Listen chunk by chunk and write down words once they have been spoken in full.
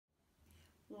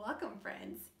Welcome,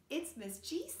 friends. It's Miss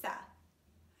Gisa.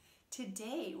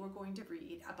 Today we're going to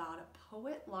read about a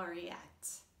poet laureate.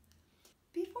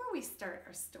 Before we start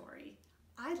our story,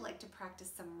 I'd like to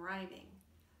practice some rhyming.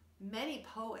 Many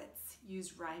poets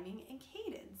use rhyming and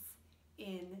cadence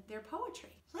in their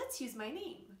poetry. Let's use my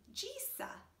name, Gisa.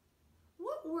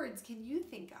 What words can you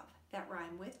think of that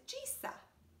rhyme with Gisa?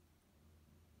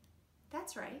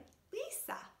 That's right,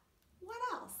 Lisa. What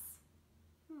else?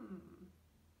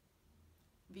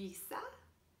 Visa,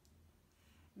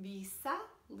 Visa,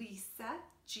 Lisa,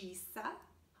 Gisa.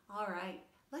 All right,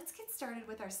 let's get started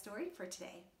with our story for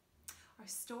today. Our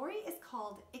story is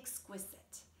called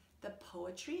Exquisite, the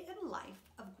Poetry and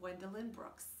Life of Gwendolyn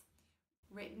Brooks,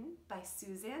 written by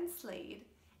Suzzanne Slade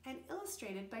and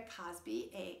illustrated by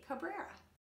Cozbi A. Cabrera.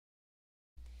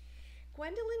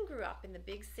 Gwendolyn grew up in the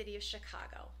big city of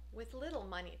Chicago with little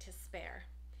money to spare,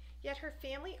 yet her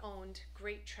family owned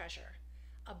great treasure,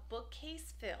 a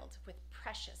bookcase filled with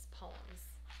precious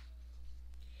poems.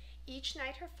 Each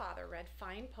night her father read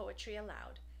fine poetry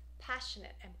aloud,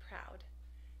 passionate and proud.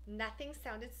 Nothing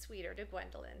sounded sweeter to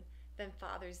Gwendolyn than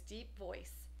father's deep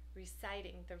voice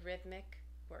reciting the rhythmic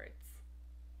words.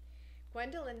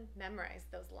 Gwendolyn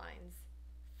memorized those lines,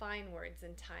 fine words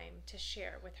in time to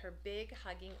share with her big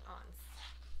hugging aunts.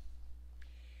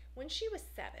 When she was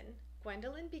 7,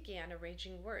 Gwendolyn began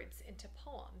arranging words into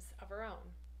poems of her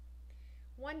own.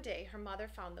 One day, her mother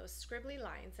found those scribbly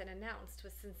lines and announced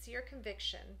with sincere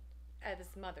conviction, as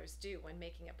mothers do when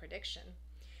making a prediction,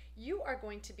 "You are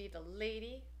going to be the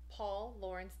Lady Paul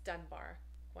Laurence Dunbar."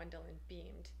 Gwendolyn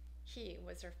beamed. He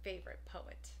was her favorite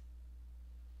poet.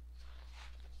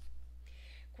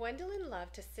 Gwendolyn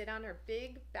loved to sit on her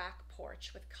big back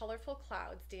porch with colorful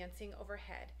clouds dancing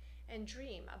overhead and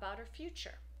dream about her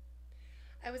future.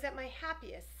 "I was at my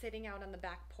happiest sitting out on the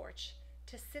back porch,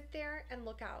 to sit there and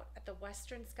look out at the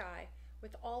western sky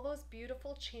with all those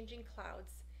beautiful changing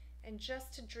clouds and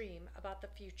just to dream about the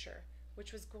future,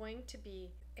 which was going to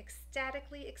be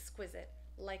ecstatically exquisite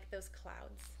like those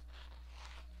clouds."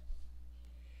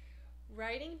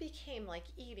 Writing became like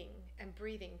eating and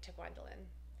breathing to Gwendolyn.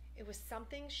 It was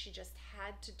something she just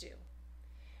had to do.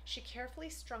 She carefully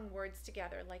strung words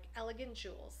together like elegant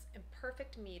jewels in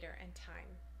perfect meter and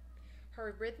time.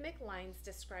 Her rhythmic lines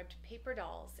described paper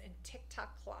dolls and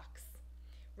tick-tock clocks,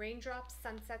 raindrops,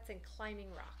 sunsets, and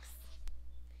climbing rocks.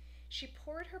 She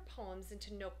poured her poems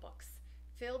into notebooks,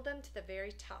 filled them to the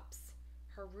very tops.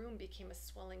 Her room became a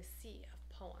swelling sea of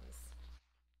poems.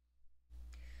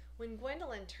 When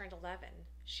Gwendolyn turned 11,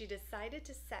 she decided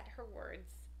to set her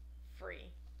words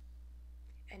free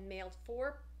and mailed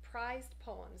 4 prized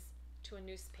poems to a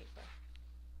newspaper.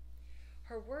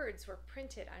 Her words were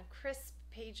printed on crisp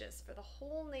pages for the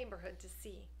whole neighborhood to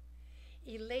see.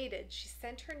 Elated, she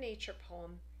sent her nature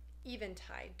poem,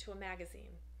 Eventide, to a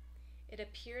magazine. It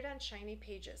appeared on shiny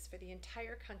pages for the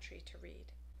entire country to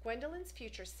read. Gwendolyn's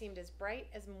future seemed as bright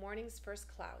as morning's first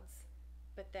clouds,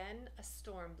 but then a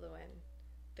storm blew in,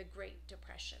 the Great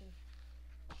Depression.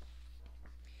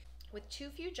 With too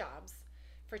few jobs,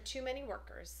 for too many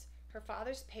workers, her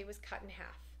father's pay was cut in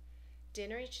half.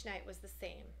 Dinner each night was the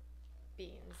same,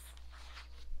 beans.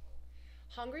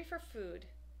 Hungry for food,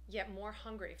 yet more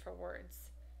hungry for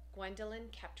words, Gwendolyn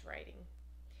kept writing.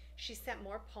 She sent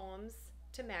more poems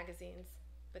to magazines,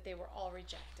 but they were all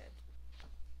rejected.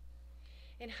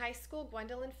 In high school,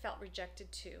 Gwendolyn felt rejected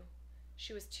too.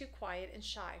 She was too quiet and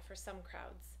shy for some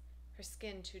crowds, her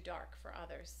skin too dark for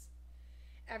others.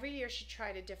 Every year she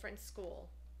tried a different school,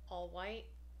 all white,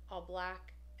 all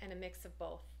black, and a mix of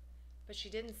both, but she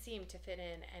didn't seem to fit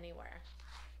in anywhere.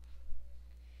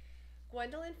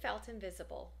 Gwendolyn felt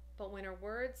invisible, but when her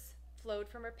words flowed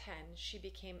from her pen, she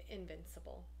became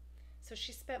invincible. So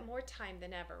she spent more time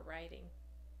than ever writing,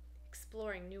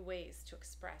 exploring new ways to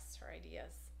express her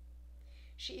ideas.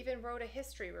 She even wrote a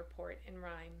history report in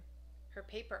rhyme. Her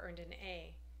paper earned an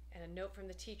A and a note from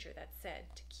the teacher that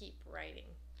said to keep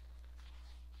writing.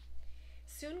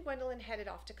 Soon Gwendolyn headed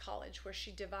off to college, where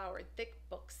she devoured thick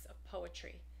books of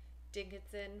poetry,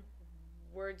 Dickinson,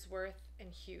 Wordsworth,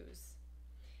 and Hughes,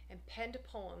 and penned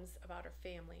poems about her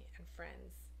family and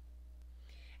friends.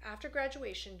 After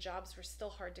graduation, jobs were still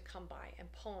hard to come by, and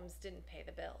poems didn't pay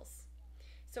the bills.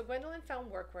 So Gwendolyn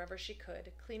found work wherever she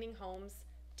could, cleaning homes,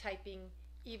 typing,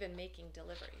 even making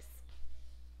deliveries.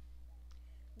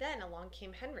 Then along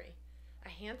came Henry, a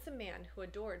handsome man who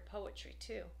adored poetry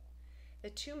too.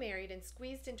 The two married and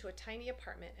squeezed into a tiny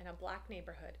apartment in a black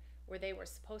neighborhood where they were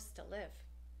supposed to live.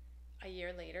 A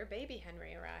year later, baby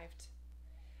Henry arrived.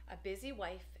 A busy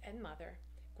wife and mother,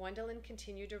 Gwendolyn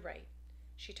continued to write.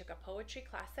 She took a poetry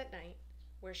class at night,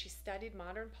 where she studied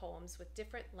modern poems with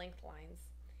different length lines,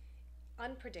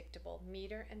 unpredictable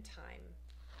meter and time.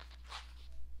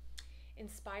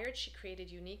 Inspired, she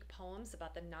created unique poems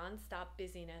about the nonstop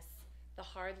busyness, the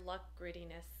hard luck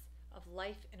grittiness of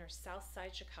life in her South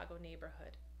Side Chicago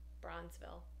neighborhood,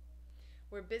 Bronzeville,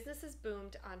 where businesses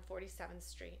boomed on 47th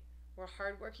Street, where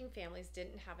hardworking families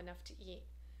didn't have enough to eat,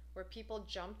 where people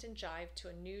jumped and jived to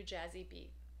a new jazzy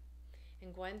beat.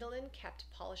 And Gwendolyn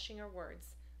kept polishing her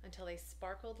words until they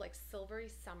sparkled like silvery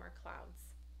summer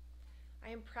clouds. I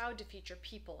am proud to feature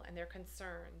people and their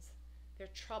concerns, their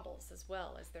troubles as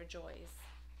well as their joys.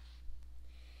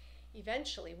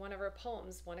 Eventually, one of her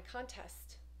poems won a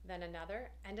contest, then another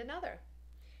and another.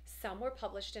 Some were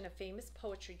published in a famous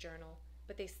poetry journal,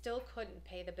 but they still couldn't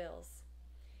pay the bills.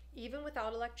 Even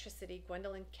without electricity,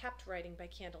 Gwendolyn kept writing by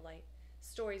candlelight,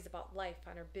 stories about life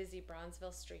on her busy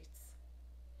Bronzeville streets.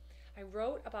 I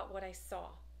wrote about what I saw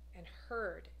and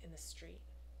heard in the street.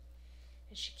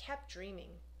 And she kept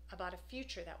dreaming about a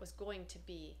future that was going to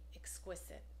be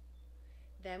exquisite.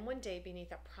 Then one day,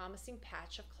 beneath a promising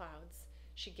patch of clouds,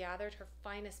 she gathered her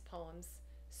finest poems,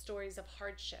 stories of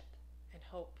hardship and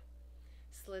hope,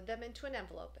 slid them into an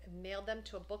envelope, and mailed them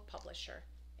to a book publisher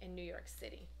in New York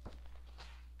City.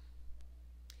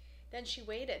 Then she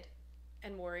waited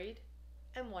and worried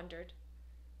and wondered,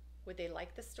 would they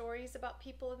like the stories about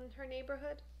people in her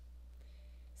neighborhood?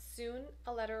 Soon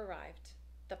a letter arrived.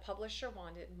 The publisher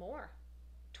wanted more,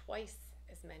 twice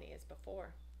as many as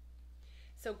before.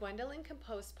 So Gwendolyn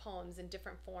composed poems in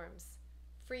different forms: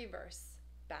 free verse,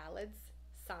 ballads,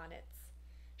 sonnets.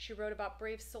 She wrote about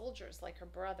brave soldiers like her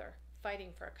brother,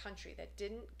 fighting for a country that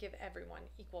didn't give everyone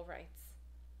equal rights.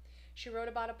 She wrote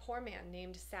about a poor man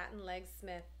named Satin Legs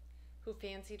Smith, who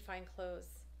fancied fine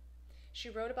clothes. She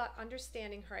wrote about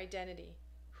understanding her identity,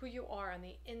 who you are on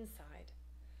the inside.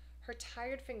 Her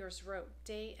tired fingers wrote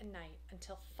day and night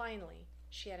until finally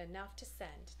she had enough to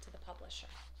send to the publisher.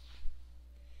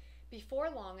 Before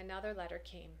long, another letter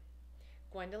came.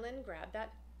 Gwendolyn grabbed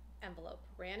that envelope,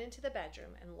 ran into the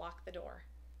bedroom, and locked the door.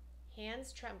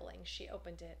 Hands trembling, she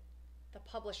opened it. The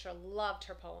publisher loved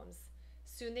her poems.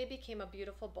 Soon they became a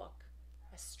beautiful book,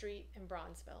 A Street in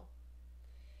Bronzeville.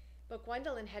 But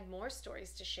Gwendolyn had more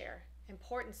stories to share,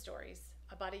 important stories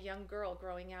about a young girl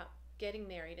growing up, getting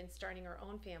married, and starting her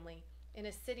own family in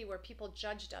a city where people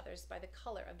judged others by the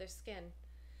color of their skin.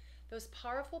 Those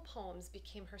powerful poems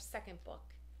became her second book,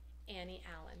 Annie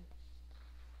Allen.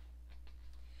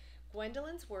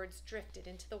 Gwendolyn's words drifted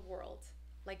into the world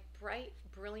like bright,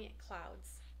 brilliant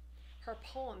clouds. Her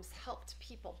poems helped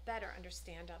people better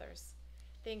understand others.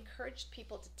 They encouraged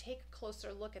people to take a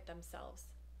closer look at themselves.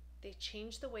 They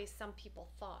changed the way some people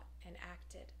thought and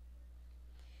acted.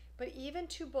 But even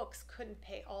 2 books couldn't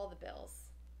pay all the bills.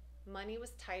 Money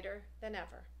was tighter than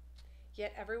ever.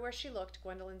 Yet everywhere she looked,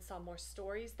 Gwendolyn saw more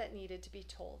stories that needed to be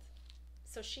told.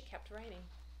 So she kept writing.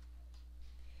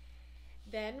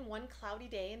 Then, one cloudy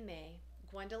day in May,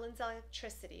 Gwendolyn's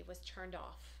electricity was turned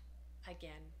off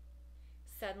again.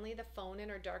 Suddenly, the phone in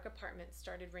her dark apartment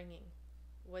started ringing.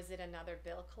 Was it another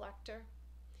bill collector?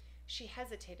 She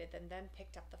hesitated and then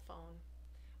picked up the phone.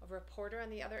 A reporter on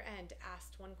the other end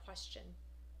asked one question: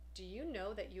 "Do you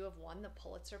know that you have won the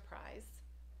Pulitzer Prize?"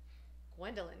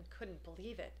 Gwendolyn couldn't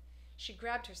believe it. She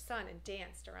grabbed her son and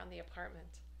danced around the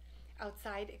apartment.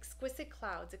 Outside, exquisite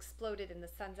clouds exploded in the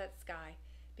sunset sky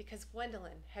because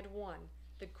Gwendolyn had won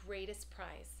the greatest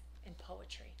prize in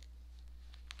poetry.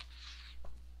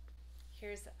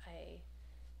 Here's a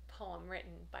poem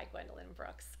written by Gwendolyn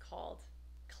Brooks called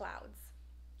Clouds,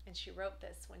 and she wrote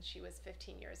this when she was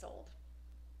 15 years old.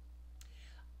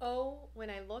 Oh, when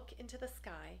I look into the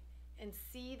sky and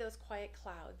see those quiet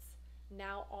clouds,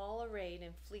 now all arrayed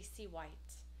in fleecy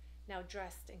white, now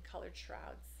dressed in colored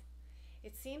shrouds,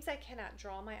 it seems I cannot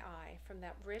draw my eye from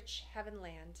that rich heaven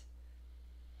land,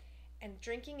 and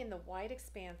drinking in the wide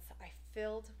expanse I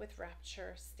filled with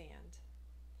rapture stand.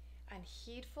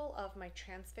 Unheedful of my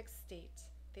transfixed state,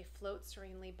 they float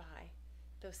serenely by,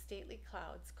 those stately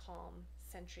clouds calm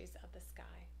centuries of the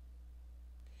sky.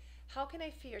 How can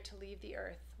I fear to leave the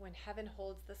earth when heaven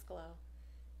holds this glow?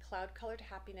 Cloud-colored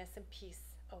happiness and peace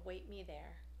await me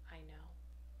there, I know.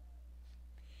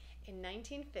 In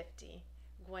 1950,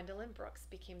 Gwendolyn Brooks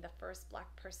became the first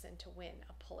Black person to win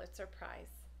a Pulitzer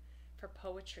Prize for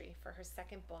poetry for her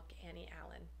second book, Annie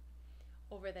Allen.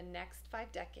 Over the next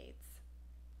 5 decades,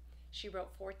 she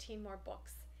wrote 14 more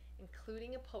books,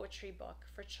 including a poetry book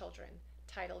for children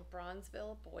titled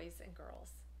Bronzeville Boys and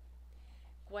Girls.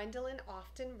 Gwendolyn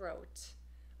often wrote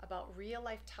about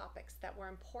real-life topics that were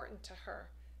important to her,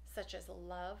 such as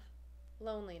love,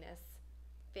 loneliness,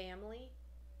 family,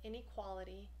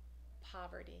 inequality,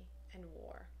 poverty, and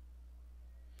war.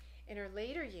 In her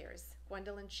later years,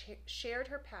 Gwendolyn shared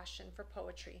her passion for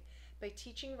poetry by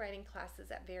teaching writing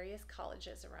classes at various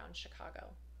colleges around Chicago.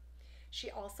 She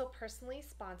also personally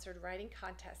sponsored writing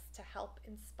contests to help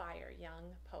inspire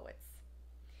young poets.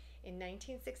 In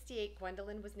 1968,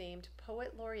 Gwendolyn was named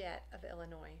Poet Laureate of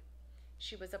Illinois.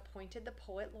 She was appointed the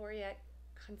Poet Laureate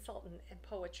Consultant in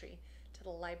Poetry to the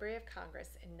Library of Congress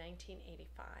in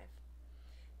 1985,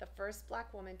 the first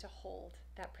Black woman to hold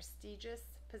that prestigious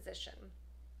position.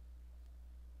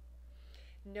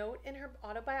 Note in her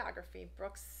autobiography,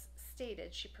 Brooks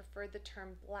stated she preferred the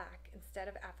term Black instead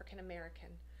of African American.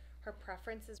 Her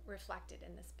preference is reflected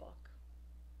in this book.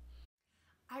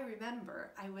 I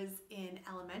remember I was in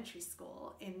elementary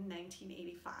school in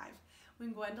 1985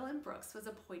 when Gwendolyn Brooks was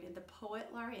appointed the Poet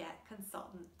Laureate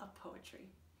Consultant of Poetry.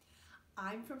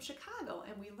 I'm from Chicago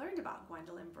and we learned about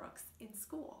Gwendolyn Brooks in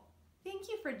school. Thank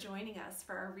you for joining us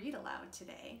for our read aloud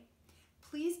today.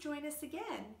 Please join us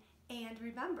again and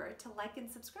remember to like and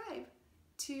subscribe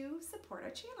to support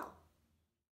our channel.